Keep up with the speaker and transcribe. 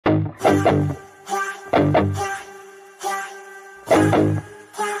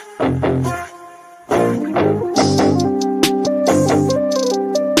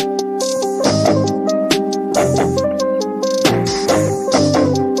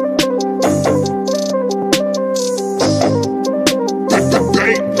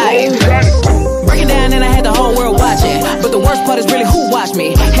Breaking down and I had the whole world watching, but the worst part is really who watched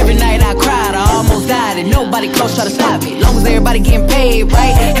me. Every night I cried, I almost died, and nobody close try to stop me. Long as everybody getting paid,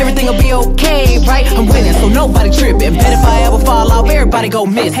 right, everything will be okay, right? I'm winning, so nobody tripping. Bet if I ever fall off, everybody go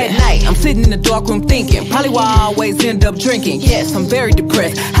miss. At night, I'm sitting in the dark room thinking, probably why I always end up drinking. Yes, I'm very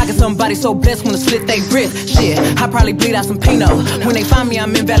depressed. How can somebody so blessed when to slit they wrist? Shit, I probably bleed out some Pinot. When they find me,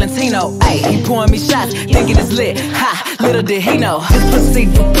 I'm in Valentino. Ayy, he pouring me shots, thinking it's lit. Ha, little did he know, this pussy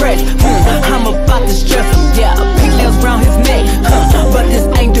depressed. I'm about to stress him, yeah. Pink nails round his neck, but this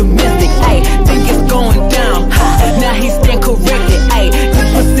ain't domestic. Ayy, think it's going down. Now he stand corrected. Ayy,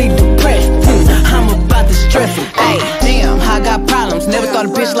 this pussy depressed. I'm about to stress him. Ayy, damn, I got problems. Never thought a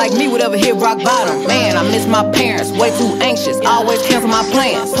bitch like me would ever hit rock bottom. Man, I miss my parents, way too anxious. Always cancel my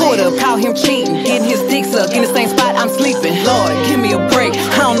plans. Pulled up, caught him cheating, getting his dick sucked in the same spot I'm sleeping. Lord, give me a break.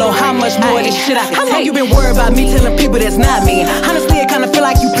 I don't know how much more of this shit I can take. How long you been worried about me telling people that's not me? Honestly, it kinda feel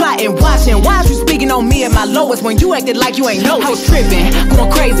like you plotting, watching. Why is you speaking on me at my lowest when you acted like you ain't know? I was tripping,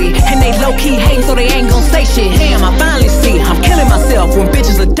 going crazy, and they low-key hating so they ain't gon' say shit. Damn, I finally see I'm killing myself when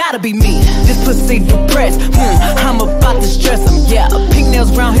bitches will die to be me. This pussy depressed, I'm about to stress him, yeah. Pink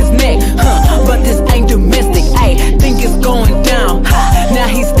nails round his neck, but this ain't domestic. Ayy, think it's going down. Now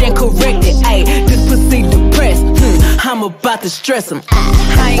he stand corrected. Ayy, this pussy depressed, I'm about to stress him.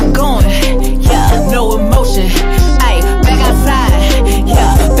 I ain't going, yeah, no emotion. Ayy, back outside,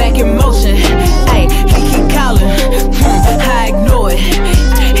 yeah, back in motion. Ayy, he keep calling, I ignore it.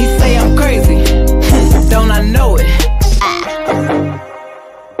 He say I'm crazy, don't I know it?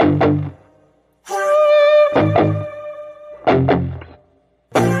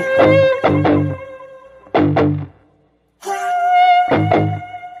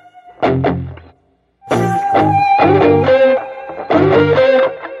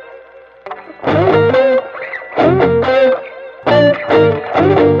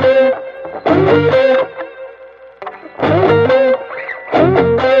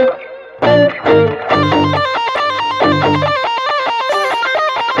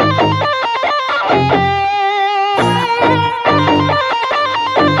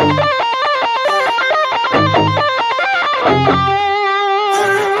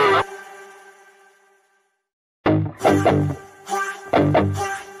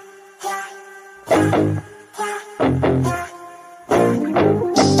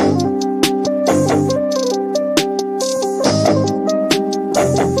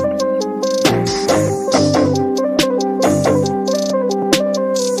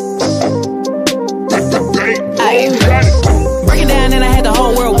 Breaking down and I had the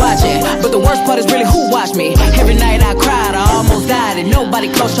whole world watching, but the worst part is really who watched me. Every night I cried, I almost died, and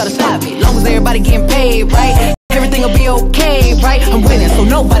nobody close try to stop me. Long as everybody getting paid, right, everything will be okay, right? I'm winning, so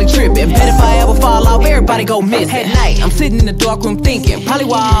nobody tripping. Bet if I ever fall off, everybody go miss. At night, I'm sitting in the dark room thinking, probably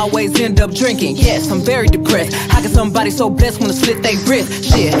why I always end up drinking. Yes, I'm very depressed. How can somebody so blessed when to slit they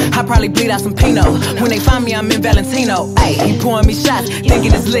wrist? Shit, I probably bleed out some Pinot. When they find me, I'm in Valentino. Ayy, he pouring me shots,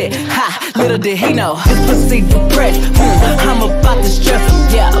 thinking it's lit. Ha, little did he know, this pussy depressed. I'm about to stress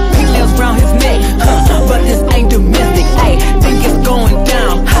him, yeah. Pink nails round his neck, but this ain't domestic. Ayy, think it's going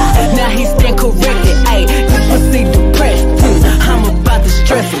down. Now he stand corrected. Ayy, this pussy depressed. I'm about to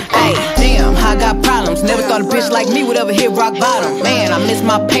stress him. Ayy, damn, I got problems. Never thought a bitch like me would ever hit rock bottom. Man, I miss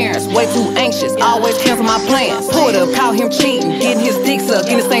my parents, way too anxious. Always cancel my plans. Pulled up, caught him cheating, getting his dick sucked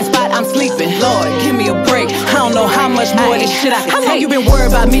in the same spot I'm sleeping. Lord, give me a break. I don't know how much more of this shit I can take. How long you been worried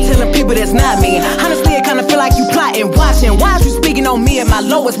about me telling people that's not me? Honestly, it kinda feel like you plotting, watching. Why is you speaking on me at my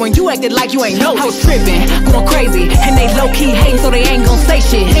lowest when you acted like you ain't know? I was tripping, going crazy, and they low-key hating so they ain't gon' say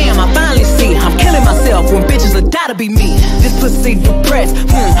shit. Damn, I finally see I'm killing myself when bitches will die to be me. This pussy depressed,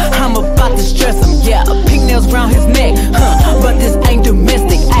 I'm about to stress him, yeah. Pink nails round his neck, but this ain't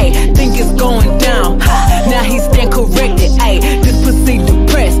domestic. Ayy, think it's going down. Now he stand corrected. Ayy, this pussy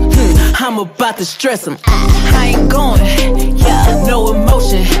depressed, I'm about to stress him. I ain't going, yeah, no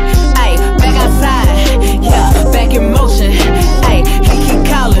emotion. Ayy, back outside, yeah, back in motion. Ayy, he keep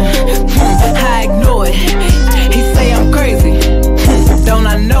calling, I ignore it. He say I'm crazy, don't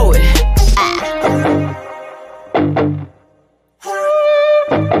I know it?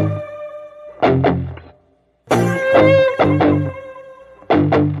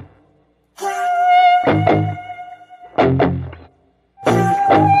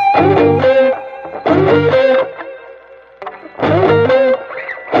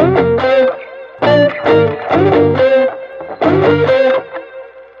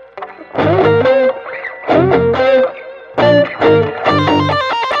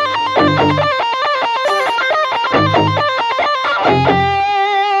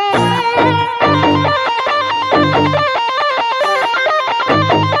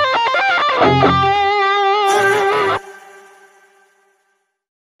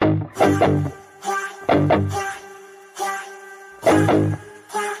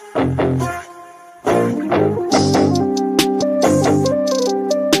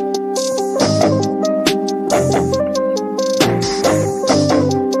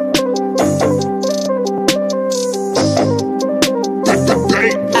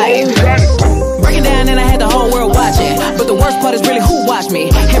 Breaking down and I had the whole world watching, but the worst part is really who watched me.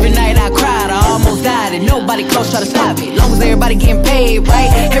 Every night I cried, I almost died, and nobody close try to stop me. Long as everybody getting paid, right?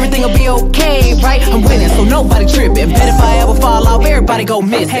 Everything will be okay, right? I'm winning, so nobody tripping. Bet if I ever fall off, everybody go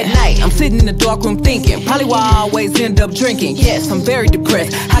miss. At night, I'm sitting in the dark room thinking, probably why I always end up drinking. Yes, I'm very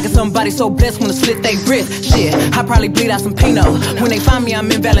depressed. How can somebody so blessed wanna slit they wrist? Shit, I probably bleed out some Pinot. When they find me, I'm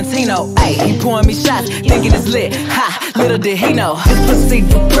in Valentino. Ayy, he pouring me shots, thinking it's lit. Ha, little did he know, this pussy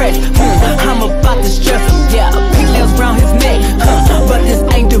depressed. I'm about to stress him, yeah. Pink nails round his neck, but this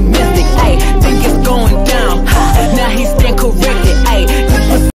ain't domestic. Ayy, think it's going down. Ha, now he stand corrected. Ayy,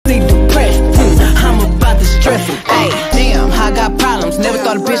 this pussy depressed. I'm about to stress him. Ayy, damn, I got problems. Never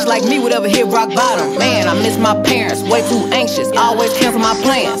thought a bitch like me would ever hit rock bottom. Man, I miss my parents, way too anxious. Always cancel my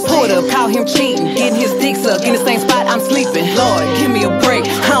plans. Pulled up, caught him cheating, getting his dick sucked in the same spot I'm sleeping. Lord, give me a break.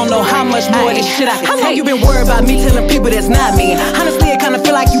 I don't know how much more of this shit I can take. How long you been worried about me telling people that's not me? Honestly, it kinda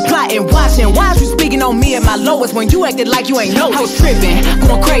feel like you plotting, watching. Why is you speaking on me at my lowest when you acted like you ain't know? I was tripping,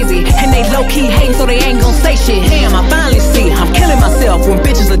 going crazy, and they low-key hating so they ain't gon' say shit. Damn, I finally see I'm killing myself when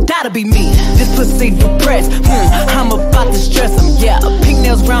bitches will die to be me. This pussy depressed, I'm about to stress him, yeah. Pink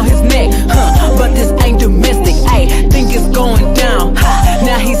nails round his neck, but this ain't domestic. Ayy, think it's going down.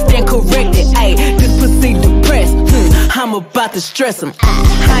 Now he stand corrected. Ayy, this pussy depressed. I'm about to stress him.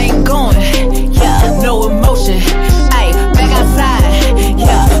 I ain't going, yeah, no emotion. Ayy, back outside,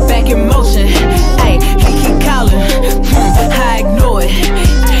 yeah, back in motion. Ayy, he keep calling, I ignore it.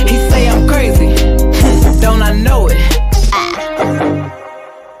 He say I'm crazy, don't I know it?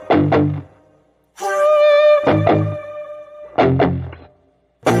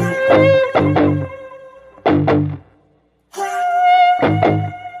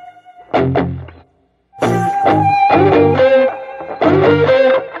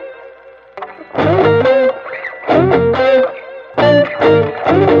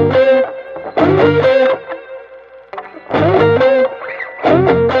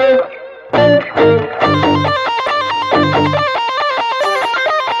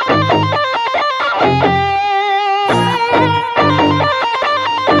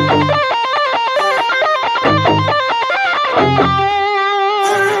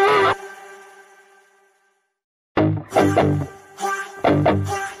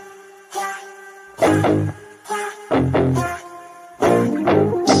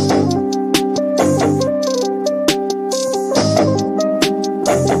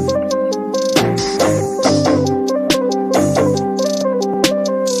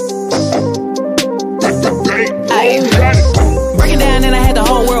 Breaking down and I had the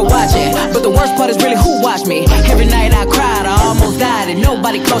whole world watching, but the worst part is really who watched me. Every night I cried, I almost died, and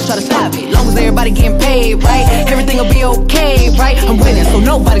nobody close try to stop me. Long as everybody getting paid, right? Everything will be okay, right? I'm winning, so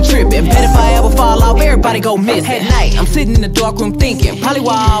nobody tripping. Bet if I ever fall off, everybody go miss. At night, I'm sitting in the dark room thinking, probably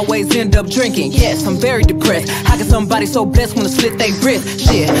why I always end up drinking. Yes, I'm very depressed. How can somebody so blessed wanna slit they wrist?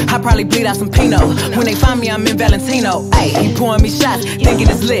 Shit, I probably bleed out some Pinot. When they find me, I'm in Valentino. Ayy, he pouring me shots, thinking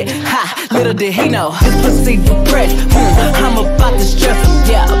it's lit. Ha, little did he know, this pussy depressed. I'm about to stress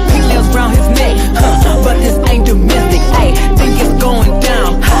him, yeah. Pink nails round his neck, but this ain't domestic. Ayy, think it's going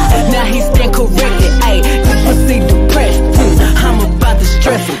down. Now he stand corrected. Ayy, this pussy depressed. I'm about to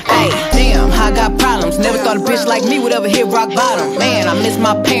stress him. Ayy, damn, I got problems. Never thought a bitch like me would ever hit rock bottom. Man, I miss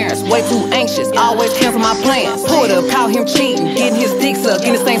my parents, way too anxious. Always cancel my plans. Pulled up, caught him cheating, getting his dick sucked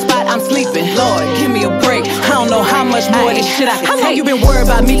in the same spot I'm sleeping. Lord, give me a break. I don't know how much more of this shit I can take. How long you been worried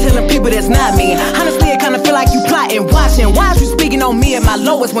about me telling people that's not me? Honestly, it kinda feel like you plotting, watching. Why is you speaking on me at my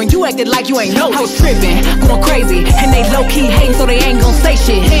lowest when you acted like you ain't know? I was tripping, going crazy, and they low-key hating so they ain't gon' say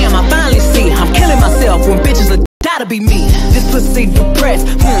shit. Damn, I finally see I'm killing myself when bitches will die to be me. This pussy depressed,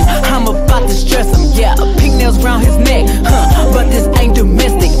 I'm about to stress him, yeah. Pink nails round his neck, but this ain't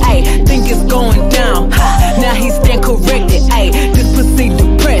domestic. Ayy, think it's going down. Now he stand corrected. Ayy, this pussy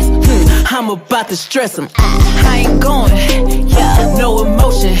depressed. I'm about to stress him. I ain't going, yeah, no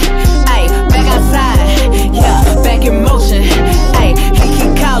emotion. Ayy, back outside, yeah, back in motion. Ayy, he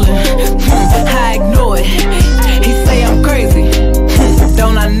keep calling, I ignore it. He say I'm crazy,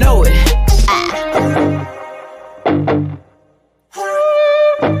 don't I know it?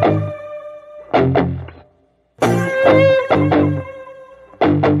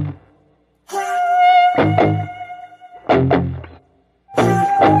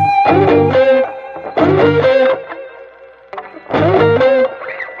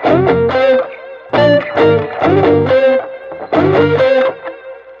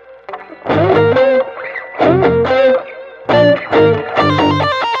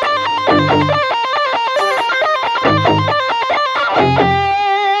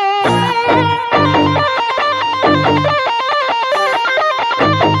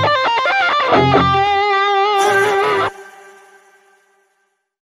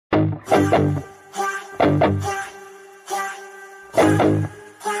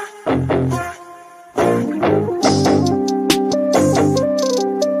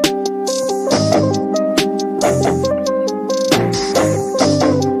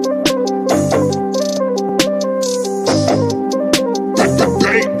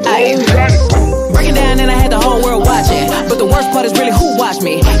 Breaking down and I had the whole world watching, but the worst part is really who watched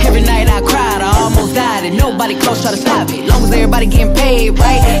me. Every night I cried, I almost died, and nobody close try to stop me. Long as everybody getting paid,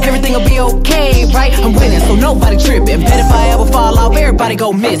 right? Everything will be okay, right? I'm winning, so nobody tripping. Bet if I ever fall off, everybody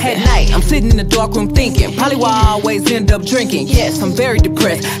go miss. At night, I'm sitting in the dark room thinking, probably why I always end up drinking. Yes, I'm very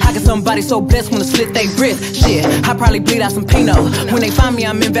depressed. How can somebody so blessed wanna slit they wrist? Shit, I probably bleed out some Pinot. When they find me,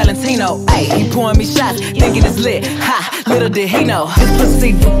 I'm in Valentino. Ayy, he pouring me shots, thinking it's lit. Ha, little did he know, this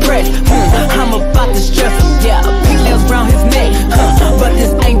pussy depressed. I'm about to stress him, yeah. Pink nails round his neck, but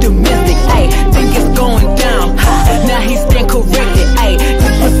this ain't domestic. Ayy, think it's going down. Ha, now he stand corrected. Ayy,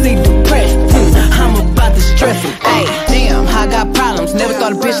 this pussy depressed. I'm about to stress him. Ayy, damn, I got problems. Never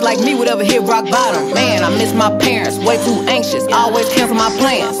thought a bitch like me would ever hit rock bottom. Man, I miss my parents, way too anxious. Always cancel my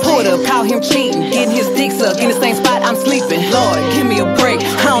plans. Pulled up, caught him cheating, getting his dick sucked in the same spot I'm sleeping. Lord, give me a break.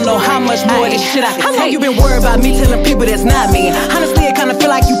 I don't know how much more of this shit I can take. How long you been worried about me telling people that's not me? Honestly, it kinda feel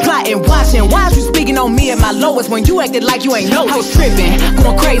like you plotting, watching. Why is you speaking on me at my lowest when you acted like you ain't know? I was tripping,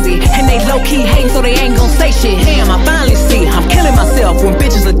 going crazy, and they low-key hating so they ain't gon' say shit. Damn, I finally see I'm killing myself when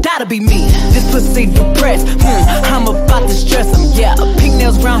bitches will die to be me. This pussy depressed, I'm about to stress him, yeah. Pink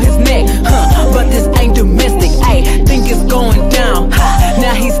nails round his neck, but this ain't domestic, ayy. Think it's going down,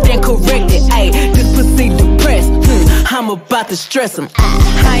 now he stand corrected, ayy. This pussy depressed, I'm about to stress him.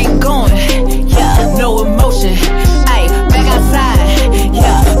 I ain't going, yeah, no emotion, ayy. Back outside,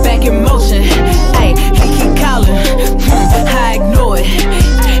 yeah, back in motion, ayy. He keep calling, I ignore it.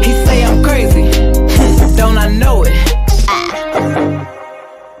 He say I'm crazy, don't I know it?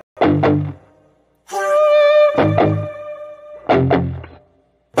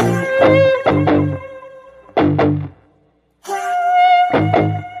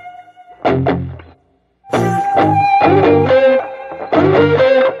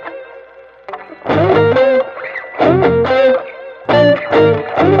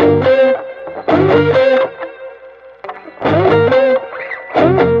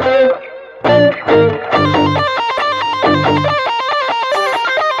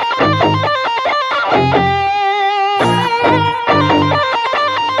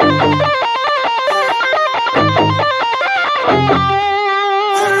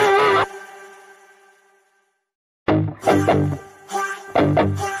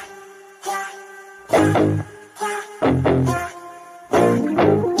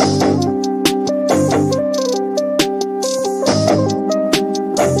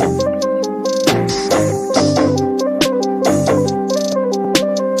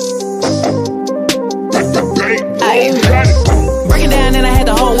 Breaking down and I had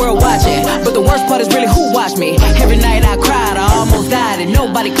the whole world watching, but the worst part is really who watched me. Every night I cried, I almost died, and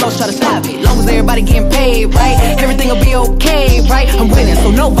nobody close try to stop me. Long as everybody getting paid, right? Everything will be okay, right? I'm winning,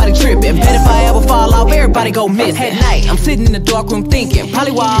 so nobody tripping. Bet if I ever fall off, everybody go miss. At night, I'm sitting in the dark room thinking,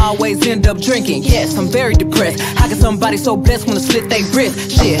 probably why I always end up drinking. Yes, I'm very depressed. How can somebody so blessed wanna slit they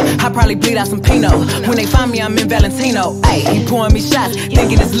wrist? Shit, I probably bleed out some Pinot. When they find me, I'm in Valentino. Ayy, he pouring me shots,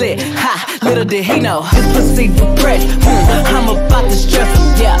 thinking it's lit. Ha, little did he know, this pussy depressed. I'm about to stress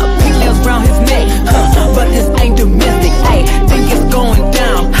him, yeah. Pink nails round his neck, but this ain't domestic. Ayy, think it's going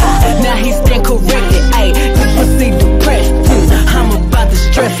down. Now he stand corrected. Ayy, this pussy depressed. I'm about to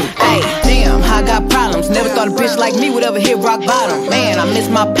stress him. Ayy, damn, I got problems. Never thought a bitch like me would ever hit rock bottom. Man, I miss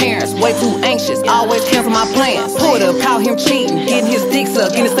my parents, way too anxious. Always cancel my plans. Pulled up, caught him cheating, getting his dick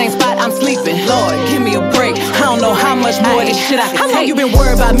sucked in the same spot I'm sleeping. Lord, give me a break. I don't know how much more of this shit I can take. How long you been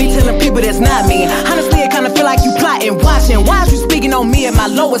worried about me telling people that's not me? Honestly, it kinda feel like you plotting, watching. Why is you speaking on me at my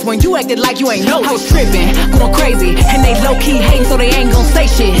lowest when you acted like you ain't know? I was tripping, going crazy, and they low-key hating so they ain't gon' say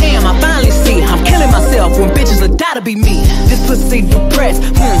shit. Damn, I finally see I'm killing myself when bitches will die to be me. This pussy depressed,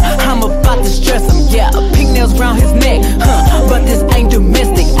 I'm about to stress him, yeah. Pink nails round his neck, but this ain't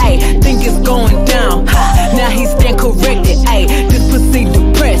domestic, ayy. Think it's going down, now he stand corrected, ayy. This pussy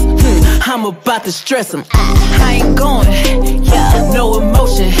depressed, I'm about to stress him. I ain't going, yeah, no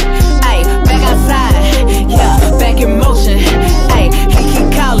emotion, ayy. Back outside, yeah, back in motion, ayy. He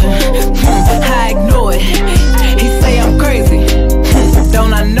keep calling, I ignore it. He say I'm crazy,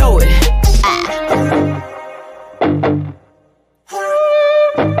 don't I know it?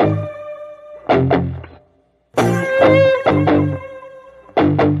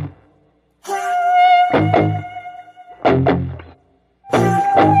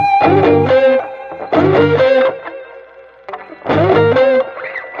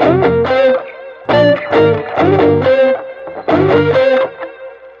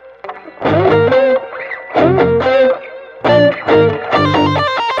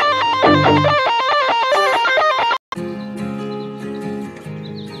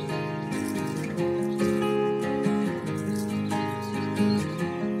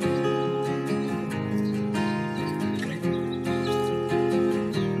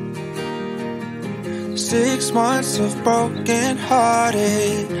 6 months of broken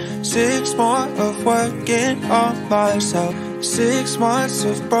hearted, 6 more of working on myself. 6 months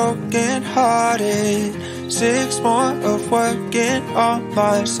of broken hearted, 6 more of working on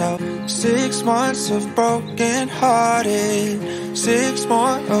myself. 6 months of broken hearted, 6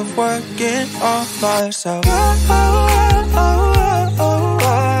 more of working on myself.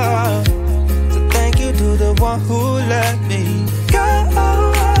 So thank you to the one who let me go.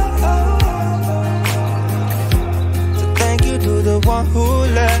 So thank you to the one who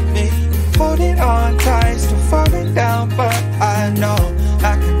let me holding on tight, still falling down, but I know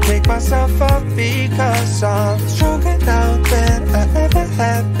I can pick myself up because I'm stronger now than I ever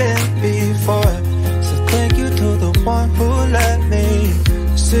have been before. So thank you to the one who let me.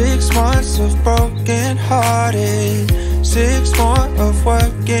 6 months of broken hearted, 6 more of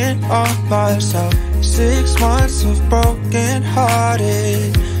working on myself. 6 months of broken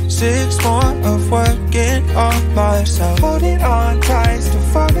hearted, 6 more of working on myself. Holding on tight, still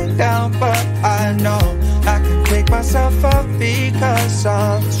falling down, but I know I can pick myself up because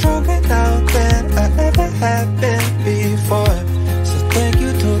I'm stronger now than I ever have been before. So thank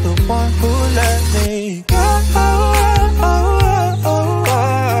you to the one who let me go.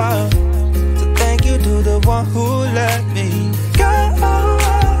 So thank you to the one who let me go.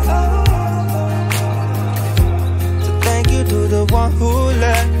 So thank you to the one who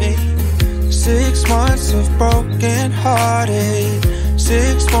let me. 6 months of broken hearted,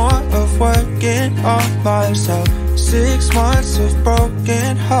 6 more of working on myself. 6 months of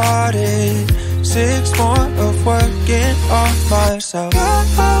broken hearted, 6 more of working on myself.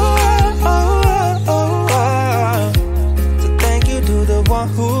 So thank you to the one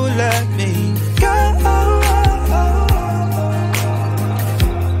who let me go.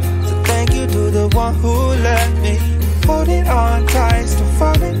 So thank you to the one who let me holding on tight, still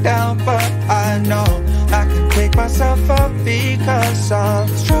falling down, but I know I can pick myself up because I'm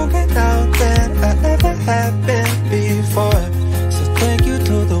stronger now than I ever have been before. So thank you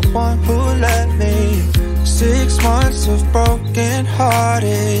to the one who let me. 6 months of broken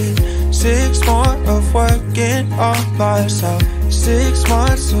hearted, 6 more of working on myself. 6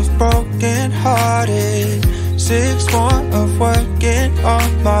 months of broken hearted, 6 more of working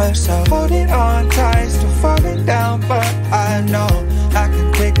on myself. Holding on tight, still falling down, but I know I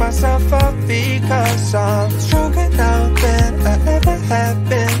can pick myself up because I'm stronger now than I ever have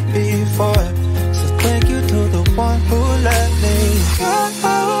been before. So thank you to the one who let me go.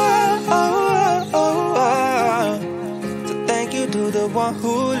 So thank you to the one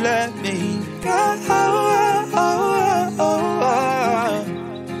who let me go.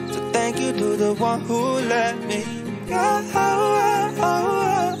 So thank you to the one who let me go.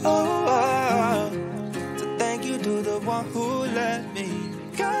 So thank you to the one who let me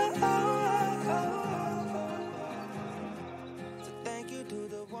go. So thank you to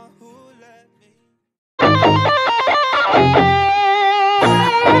the one who let me.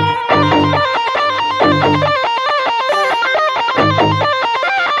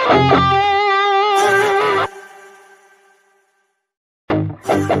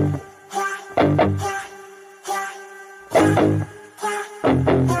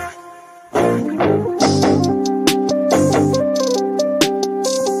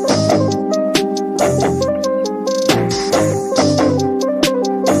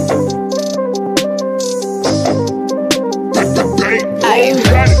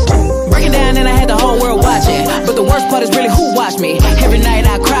 Breaking down and I had the whole world watching, but the worst part is really who watched me. Every night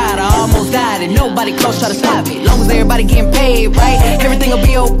I cried, I almost died, and nobody close try to stop me. Long as everybody getting paid, right, everything will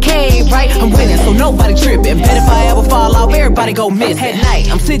be okay, right? I'm winning, so nobody tripping. Bet if I ever fall off, everybody go miss. At night,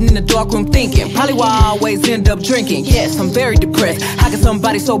 I'm sitting in the dark room thinking, probably why I always end up drinking. Yes, I'm very depressed. How can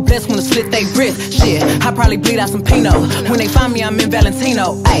somebody so blessed wanna slit they wrist? Shit, I probably bleed out some Pinot. When they find me, I'm in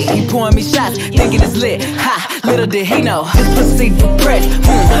Valentino. Ayy, he pouring me shots, thinking it's lit. Ha, little did he know, this pussy depressed.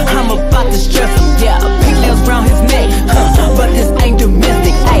 I'm about to stress him, yeah. Pigtails round his neck, but this ain't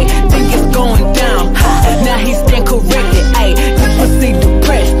domestic. Ayy, think it's going down. Now he stand corrected. Ayy, this pussy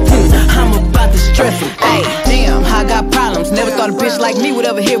depressed. I'm about to stress him. Ayy, damn, I got problems. Never thought a bitch like me would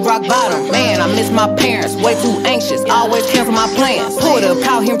ever hit rock bottom. Man, I miss my parents, way too anxious. Always cancel my plans. Pulled up,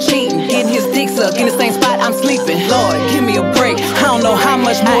 caught him cheating, getting his dick sucked in the same spot I'm sleeping. Lord, give me a break. I don't know how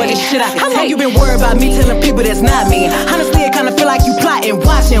much more of this shit I can take. How long you been worried about me telling people that's not me? Honestly, it kinda feel like you plotting,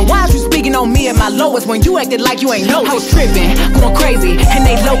 watching. Why is you speaking on me at my lowest when you acted like you ain't know? I was tripping, going crazy, and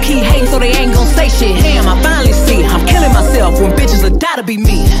they low-key hating so they ain't gon' say shit. Damn, I finally see I'm killing myself when bitches will die to be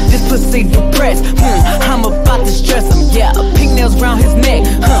me. This pussy depressed, I'm about to stress him, yeah. Pigtails round his neck,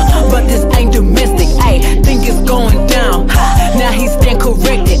 but this ain't domestic, ayy. Think it's going down, now he stand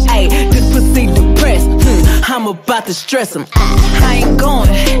corrected, ayy. This pussy depressed, about to stress him. I ain't going,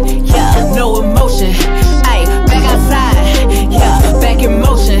 yeah, no emotion. Ayy, back outside, yeah, back in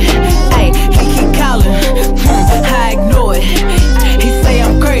motion. Ayy, he keep calling, I ignore it. He say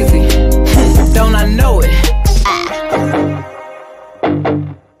I'm crazy, don't I know it?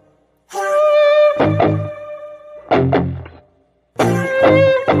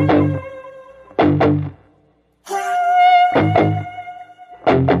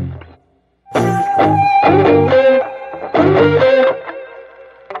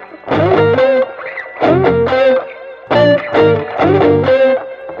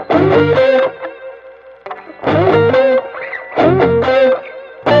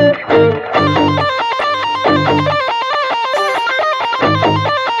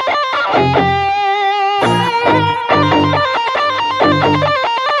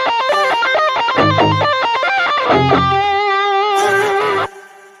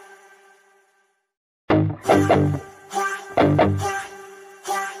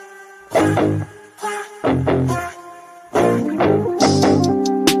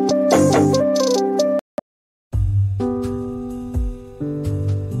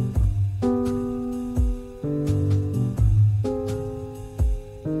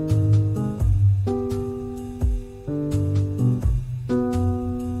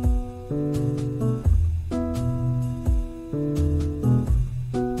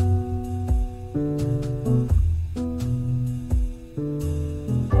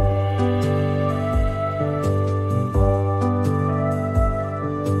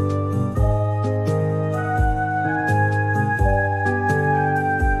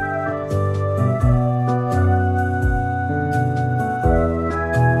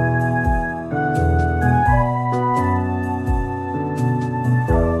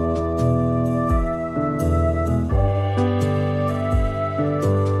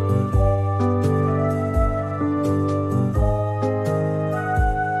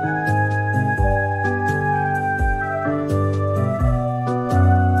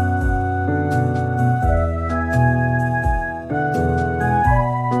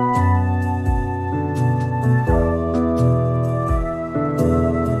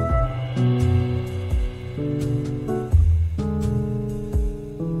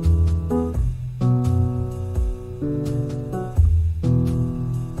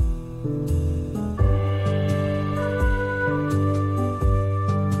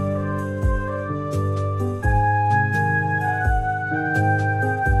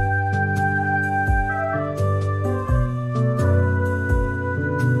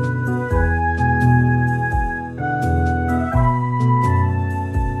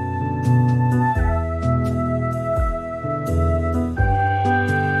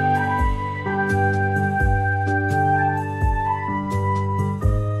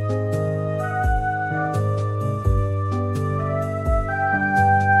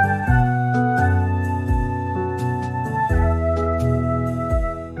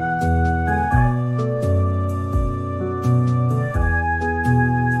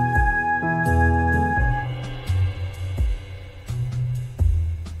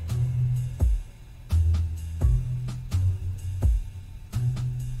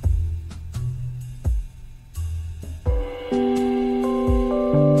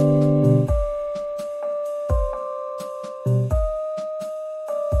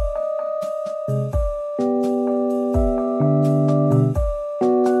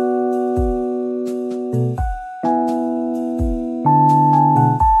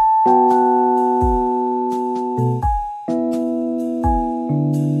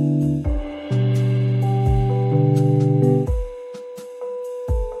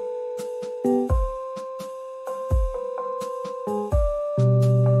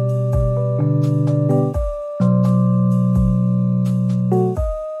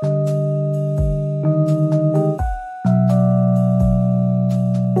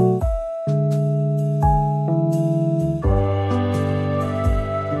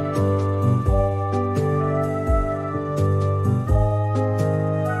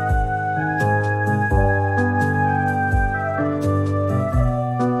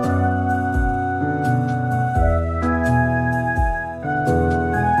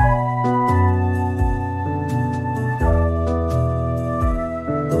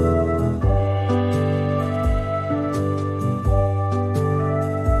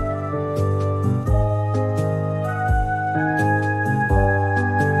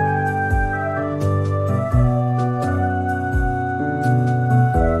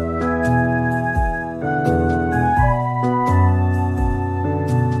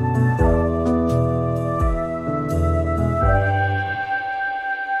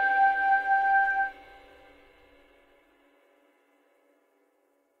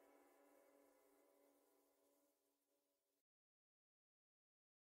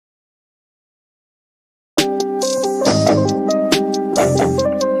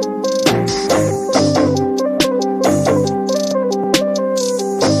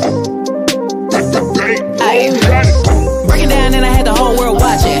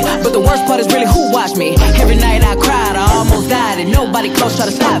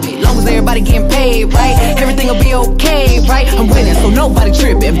 stop me. Long as everybody getting paid, right? Everything will be okay, right? I'm winning, so nobody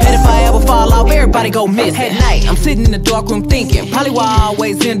tripping. Bet if I ever fall off, everybody go miss. At night, I'm sitting in the dark room thinking, probably why I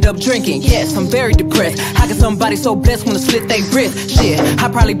always end up drinking. Yes, I'm very depressed. How can somebody so blessed when to slit they wrist? Shit, I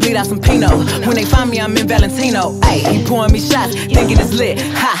probably bleed out some Pinot. When they find me, I'm in Valentino. Ayy, he pouring me shots, thinking it's lit.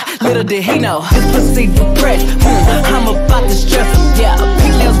 Ha, little did he know, this pussy depressed. I'm about to stress him, yeah.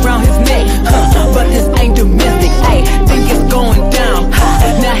 Pink nails round his neck, but this ain't domestic. Ayy, think it's going down.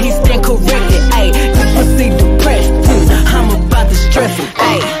 Ha, now he stand corrected. Ayy, this pussy depressed. I'm about to stress him.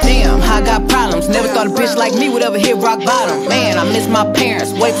 Ayy, damn, I got problems. Never thought a bitch like me would ever hit rock bottom. Man, I miss my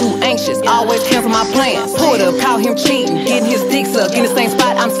parents, way too anxious. Always cancel my plans. Pulled up, caught him cheating, getting his dick sucked in the same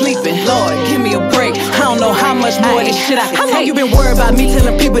spot I'm sleeping. Lord, give me a break. I don't know how much more of this shit I can take. How long you been worried about me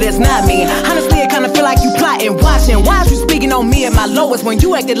telling people that's not me? Honestly, it kinda feel like you plotting, watching. Why is you speaking on me at my lowest when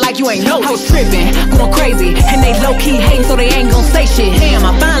you acted like you ain't know? I was tripping, going crazy, and they low-key hating so they ain't gon' say shit. Damn,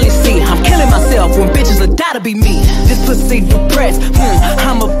 I finally see I'm killing myself when bitches will die to be me. This pussy depressed,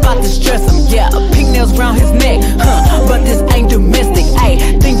 I'm about to stress him, yeah. Pink nails round his neck, but this ain't domestic,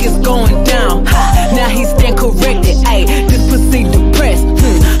 ayy. Think it's going down, now he stand corrected, ayy. This pussy depressed,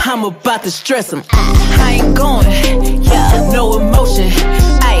 I'm about to stress him. I ain't going, yeah, no emotion,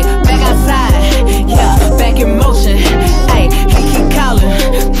 ayy. Back outside, yeah, back in motion, ayy. He keep calling,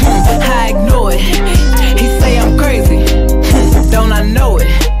 I ignore it. He say I'm crazy, don't I know it?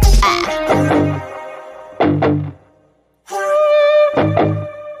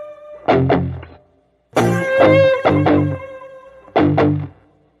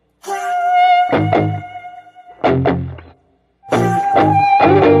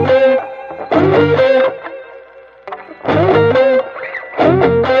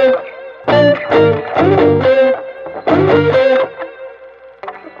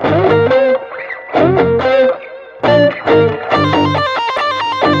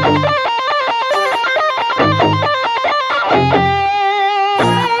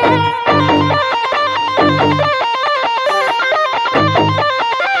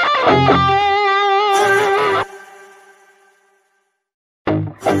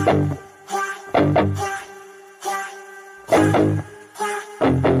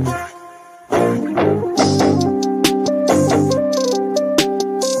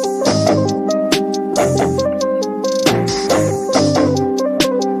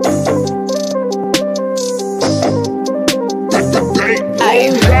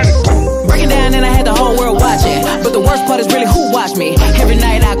 Breaking down and I had the whole world watching, but the worst part is really who watched me. Every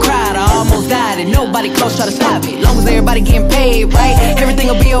night I cried, I almost died, and nobody close try to stop me. Long as everybody getting paid, right? Everything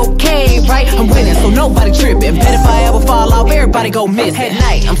will be okay, right? I'm winning, so nobody tripping. Bet if I ever fall off, everybody go miss. At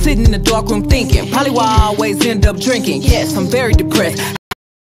night, I'm sitting in the dark room thinking, probably why I always end up drinking. Yes, I'm very depressed.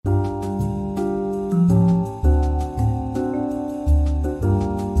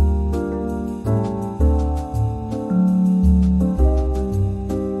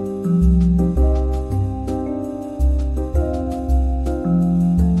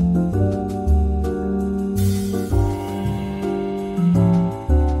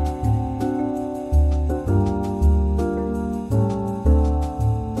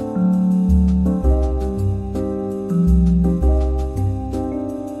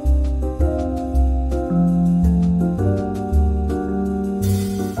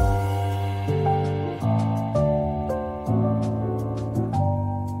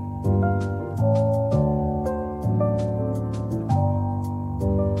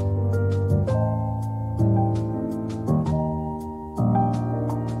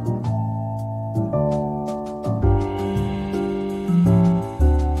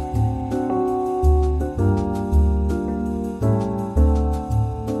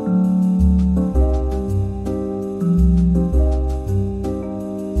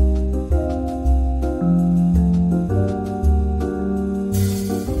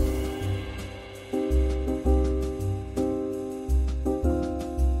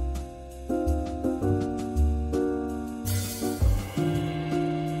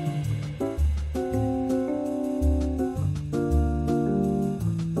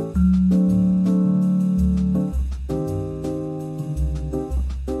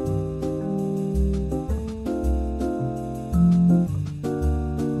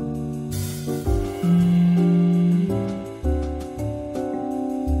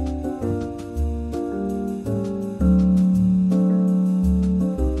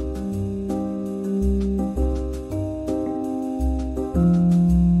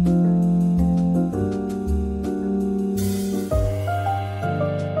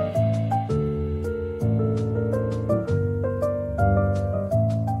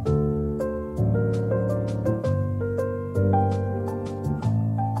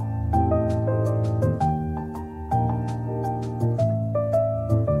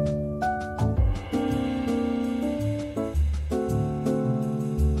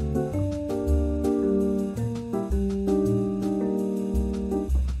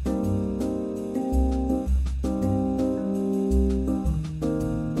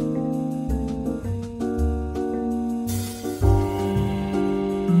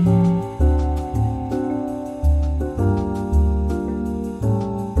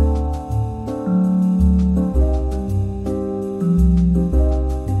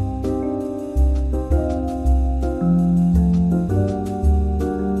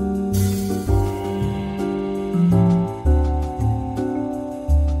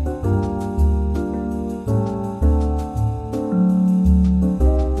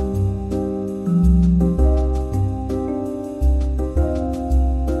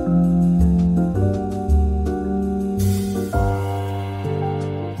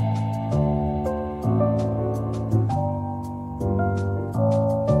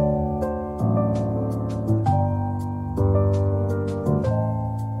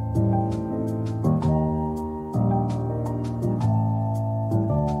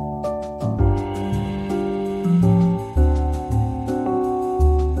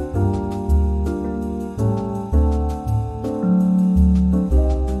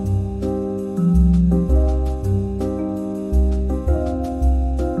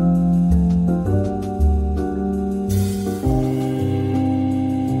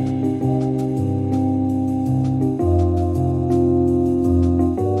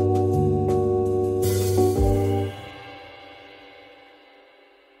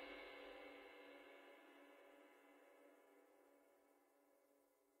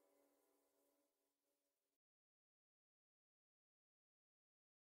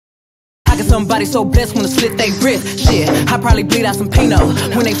 somebody so blessed when to slit they wrist. Shit, I probably bleed out some Pinot.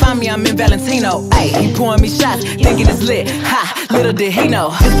 When they find me, I'm in Valentino. Ayy, he pouring me shots, thinking it's lit. Ha, little did he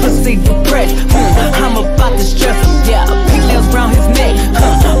know. This pussy depressed. I'm about to stress him. Yeah, pink nails round his neck.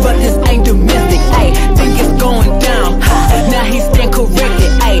 But this ain't domestic. Ayy, think it's going down. Ha, now he stand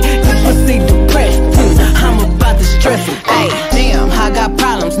corrected. Ayy, this pussy depressed. I'm about to stress him. Ayy, damn, I got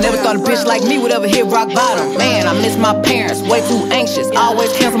problems. Never thought a bitch like me would ever hit rock bottom. Man, I miss my parents. Way too anxious.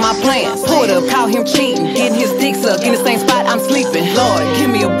 Always cancel my plans. Pulled up, caught him cheating. Getting his dick sucked in the same spot I'm sleeping. Lord, give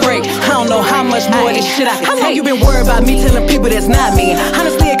me a break. I don't know how much more of this shit I can take. How long you been worried about me telling people that's not me?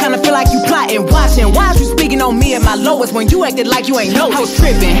 Honestly, it kinda feel like you plotting, watching. Why is you speaking on me at my lowest when you acted like you ain't know? I was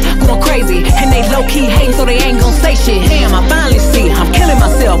tripping, going crazy, and they low-key hating so they ain't gon' say shit. Damn, I finally see I'm killing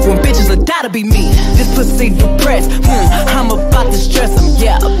myself when bitches will die to be me. This pussy depressed, I'm about to stress him.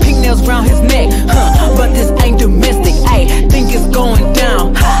 Yeah, pink nails round his neck, but this ain't domestic. Ayy, think it's going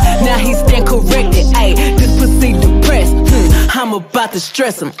down. Now he stand corrected. Ayy, this pussy depressed. I'm about to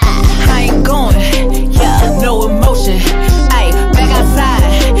stress him. I ain't going. Yeah, no emotion. Ayy, back outside.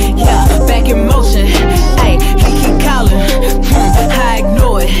 Yeah, back in motion. Ayy, he keep calling. I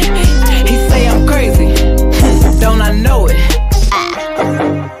ignore it. He say I'm crazy.